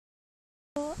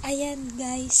Ayan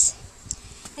guys,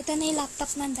 ito na yung laptop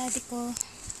ng daddy ko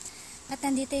at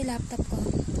nandito yung laptop ko.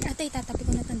 Ito itatabi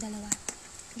ko na itong dalawa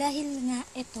dahil nga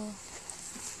ito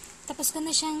tapos ko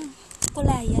na siyang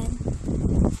kulayan.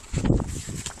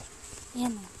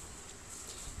 Ayan o,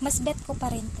 mas bet ko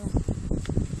pa rin to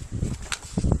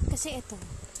kasi ito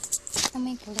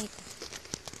may kulay to.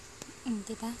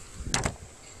 Diba?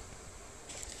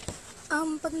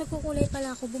 Pag nagkukulay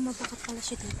pala ako, bumabakat pala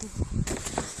siya dito.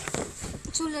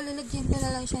 So, lalagyan ko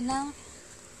na lang siya ng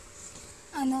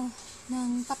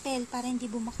ng papel para hindi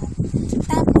bumakat.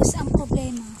 Tapos, ang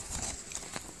problema,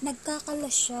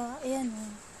 nagkakalas siya. Ayan o.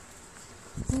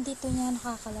 Hindi to niya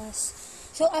nakakalas.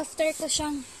 So, after ko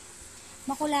siyang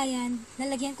makulayan,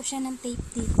 lalagyan ko siya ng tape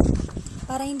dito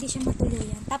para hindi siya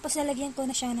matuluyan. Tapos, lalagyan ko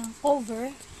na siya ng cover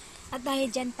at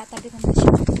dahil dyan, tatabi ko na siya.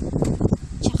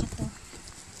 Tsaka to.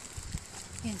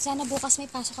 Yan. Sana bukas may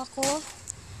pasok ako.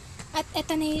 At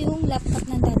eto na yung laptop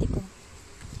ng daddy ko.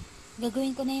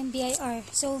 Gagawin ko na yung BIR.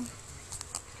 So,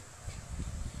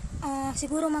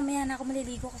 siguro mamaya na ako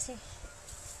maliligo kasi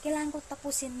kailangan ko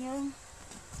tapusin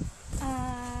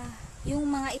yung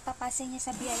mga ipapasa niya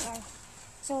sa BIR.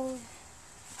 So,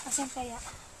 asan kaya?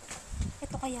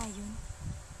 Ito kaya yun?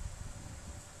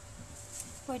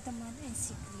 For the month and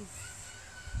sick leave.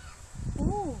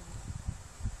 Oh!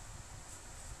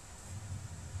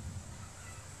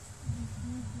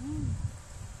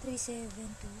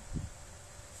 372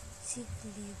 sick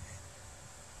leave.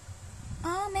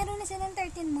 Meron na silang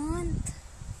 13 month.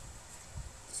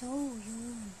 So,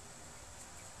 yun.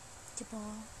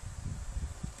 Diba?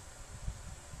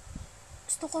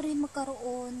 Gusto ko rin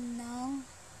magkaroon ng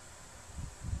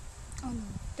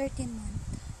 13 month.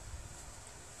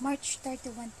 March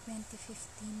 31,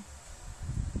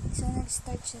 2015. So,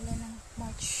 nag-start sila ng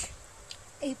March,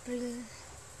 April,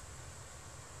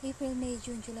 May,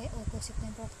 June, July, August,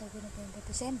 September, October, November,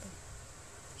 December,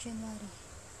 January,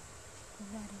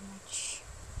 February, March.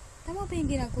 Tama ba yung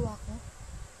ginagawa ko?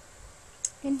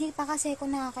 Hindi pa kasi ako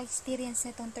nakaka-experience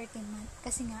na itong 13 month.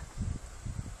 Kasi nga,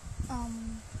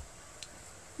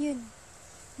 yun,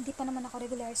 hindi pa naman ako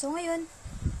regular. So ngayon,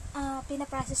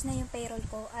 pinaprocess na yung payroll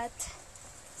ko at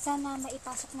sana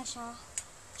maipasok na siya,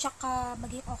 tsaka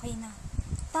maging okay na.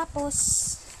 Tapos,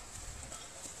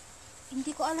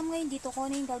 hindi ko alam ngayon dito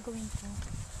kung ano yung gagawin ko.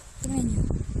 Tingnan nyo.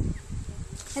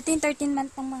 Ito yung 13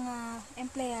 month ng mga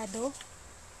empleyado.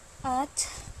 At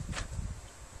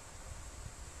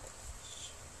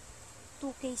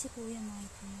 2K si kuya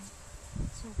makita nyo.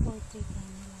 So, 4,310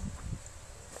 na lang.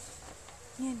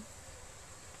 Yan.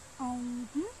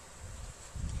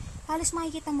 Halos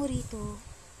makikita mo rito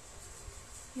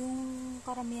yung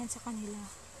karamihan sa kanila.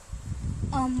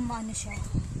 Ano siya?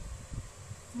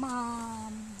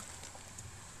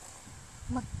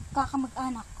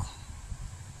 Magkakamag-anak.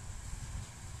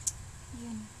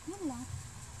 Yun lang.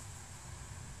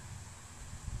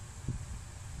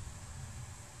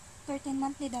 13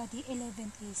 month ni daddy,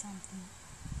 11K something.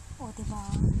 O, diba?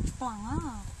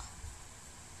 Plangak.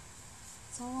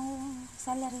 So,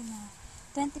 salary na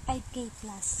 25K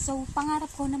plus. So,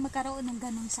 pangarap ko na magkaroon ng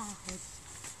ganong sahod.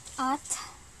 At,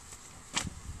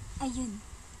 ayun.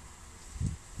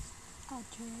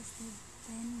 Address,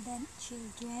 dependent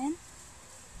children.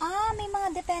 May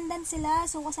mga dependent sila.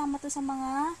 So, kasama to sa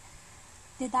mga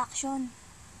deduction.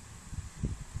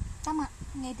 Tama,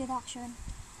 may deduction.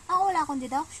 Ako wala akong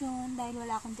deduction dahil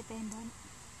wala akong dependent.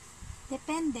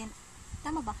 Dependent.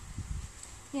 Tama ba?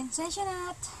 Yan, session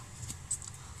at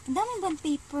ang daming bond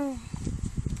paper.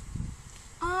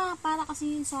 Para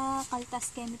kasi yun sa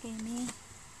kaltas kemi-kemi.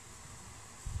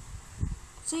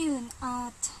 So, yun.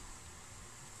 At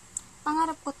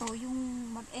pangarap ko to, yung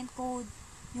mag-encode,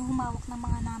 yung humawak ng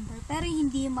mga number, pero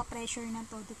hindi yung ma-pressure ng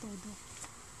todo-todo.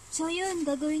 So, yun,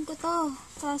 gagawin ko to.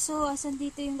 Kaso, asan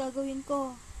dito yung gagawin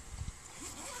ko?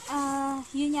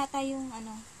 Yun yata yung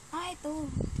ito.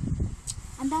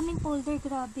 Ang daming folder,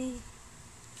 grabe.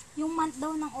 Yung month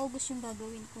daw ng August yung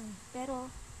gagawin ko. Pero,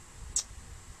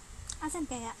 asan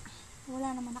kaya?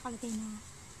 Wala naman nakalagay na,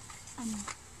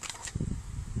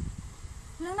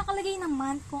 walang nakalagay ng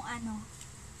month kung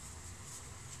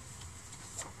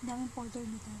daming folder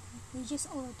nito. Wages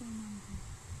order number.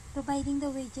 Providing the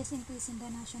wages increase in the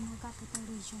national capital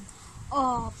region.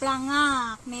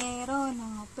 Plangak. Meron.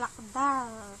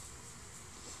 Plakdal.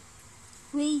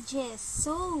 Wages.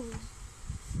 So,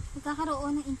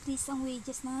 magkakaroon ng increase ang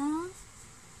wages na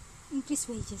increase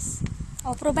wages.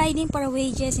 Providing for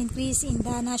wages increase in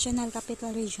the national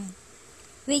capital region.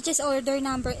 Wages order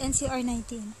number NCR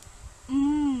 19.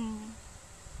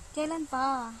 Kailan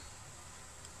pa?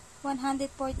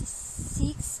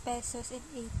 146 pesos and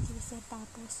 80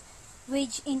 centavos.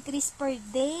 Wage increase per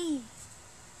day.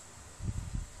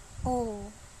 Oh.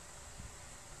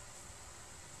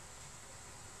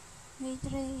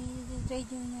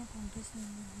 Trade union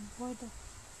board of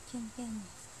champion.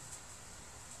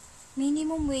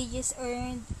 Minimum wages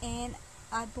earned and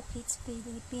advocates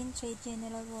Philippine Trade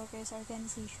General Workers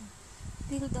Organization.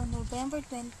 Filed on November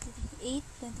 28,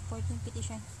 2014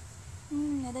 petition.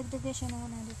 Nadagdagan siya ng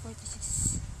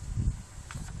 146.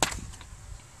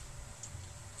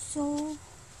 So,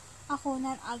 ako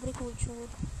non-agriculture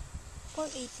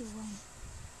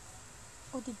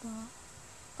 481. O diba?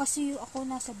 Kasi ako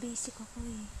nasa basic ako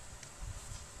eh.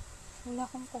 Wala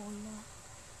akong cola.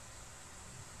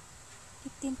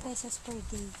 15 pesos per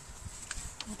day.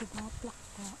 O diba?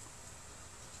 Plakta.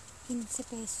 15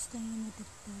 pesos lang yung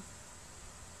nadagdag.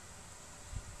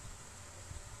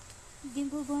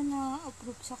 Hindi ba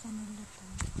na-approve sa kanila to?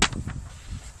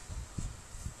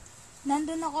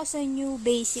 Nandun ako sa new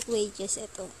basic wages.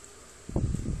 Ito.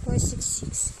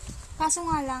 466. Kaso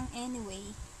nga lang, anyway,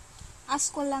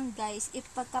 ask ko lang guys, if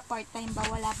pagka part-time ba,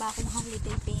 wala ba akong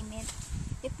holiday payment?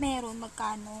 If meron,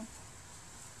 magkano?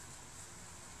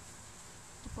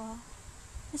 Diba?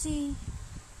 Kasi,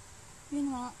 yun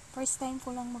nga, first time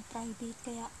ko lang mag-private,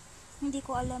 kaya hindi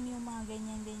ko alam yung mga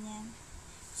ganyan-ganyan.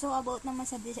 So, about naman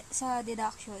sa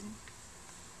deduction,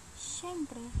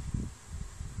 syempre,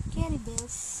 carry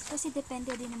bills. Kasi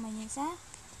depende din naman yun sa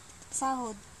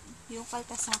sahod, yung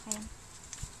kaltas sa akin.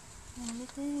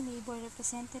 Labor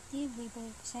representative,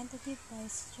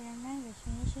 vice chairman,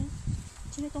 resignation.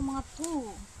 Sino itong mga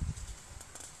to?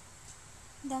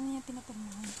 Dami niya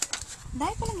pinapirmahan.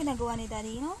 Dahil pa lang ginagawa ni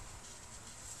Daddy, no?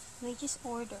 Wages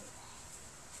order.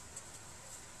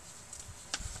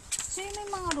 So, yun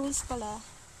may mga rules pala.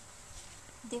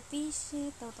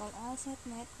 Deficit, total asset,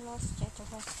 net loss, etc.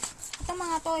 Ito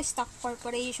mga to, stock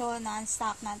corporation,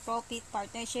 non-stock, non-profit,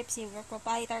 partnership, silver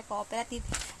proprietor, cooperative.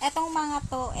 Etong mga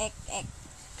to,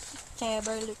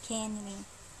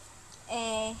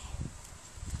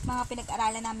 mga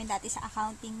pinag-aralan namin dati sa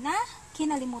accounting na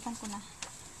kinalimutan ko na.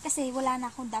 Kasi wala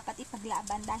na akong dapat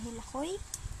ipaglaban dahil ako'y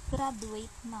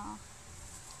graduate na.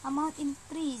 Amount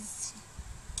increase.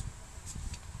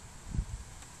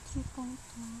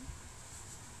 3.2.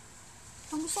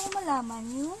 Ang gusto ko malaman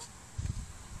yung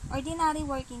ordinary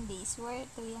working days were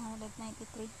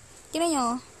 393. Kina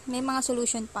nyo, may mga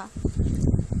solution pa.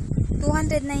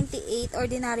 298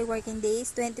 ordinary working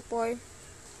days, 24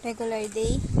 regular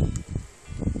day.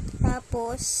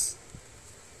 Tapos,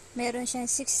 meron siyang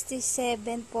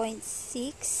 67.6.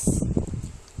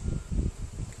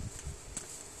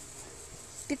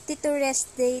 52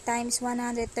 rest day times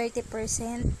 130%,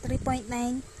 3.9.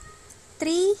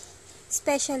 3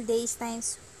 special days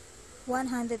times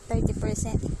 130%,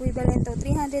 equivalent to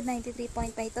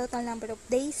 393.5 total number of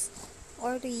days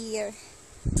or year.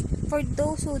 For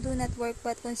those who do not work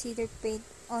but consider paid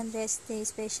on rest day,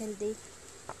 special day.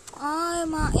 Ay,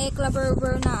 mga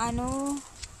ekla-berber na ano.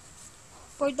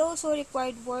 For those who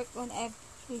required work on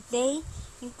every day,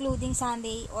 including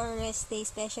Sunday or rest day,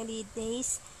 special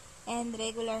days, and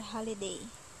regular holiday.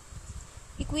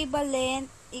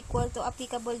 Equivalent equal to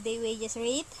applicable day wages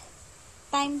rate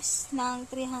times ng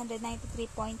 393.5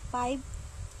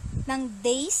 ng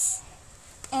days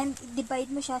and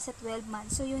divide mo siya sa 12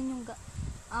 months. So, yun yung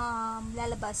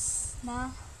lalabas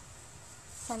na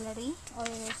salary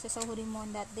or sasahurin mo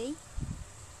on that day.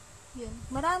 Yun.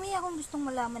 Marami akong gustong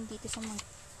malaman dito sa mga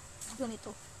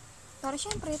ganito. Pero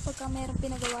syempre, pagka mayroong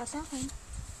pinagawa sa akin,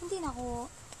 hindi na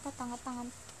ako tatanga-tanga.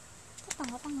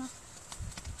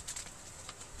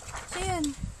 So,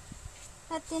 yun.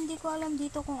 At hindi ko alam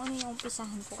dito kung ano yung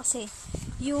umpisahan ko. Kasi,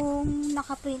 yung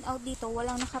naka-print out dito,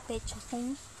 walang nakapetsa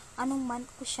kung anong month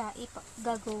ko siya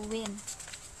gagawin.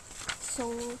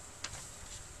 So,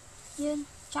 yun.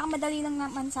 Tsaka madali lang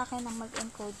naman sa akin ang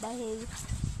mag-encode dahil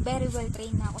very well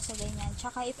trained na ako sa ganyan.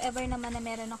 Tsaka if ever naman na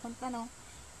meron akong tanong,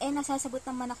 nasasagot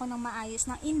naman ako ng maayos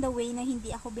na in the way na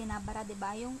hindi ako binabara,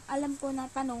 diba? Yung alam ko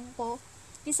na tanong ko,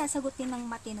 isasagutin ng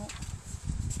matino.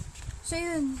 So,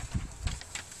 yun.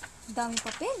 Dami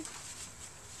papel.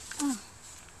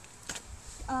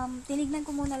 Tinignan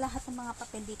ko muna lahat ng mga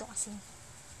papel dito kasi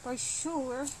for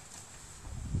sure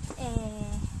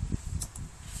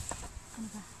ano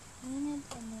ba?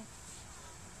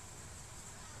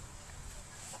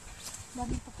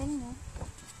 Dami papel, no?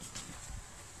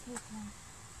 Wait lang.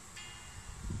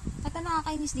 At ang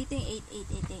nakakainis dito yung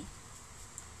 888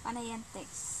 Paano yan,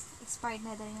 text? Expired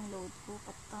na daw yung load ko.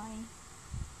 Patay.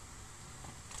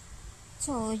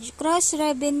 So, gross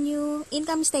revenue,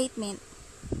 income statement,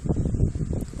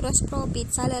 gross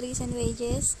profit, salaries and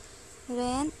wages,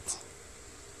 rent,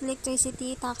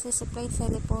 electricity, taxes, supply,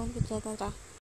 telephone, etc.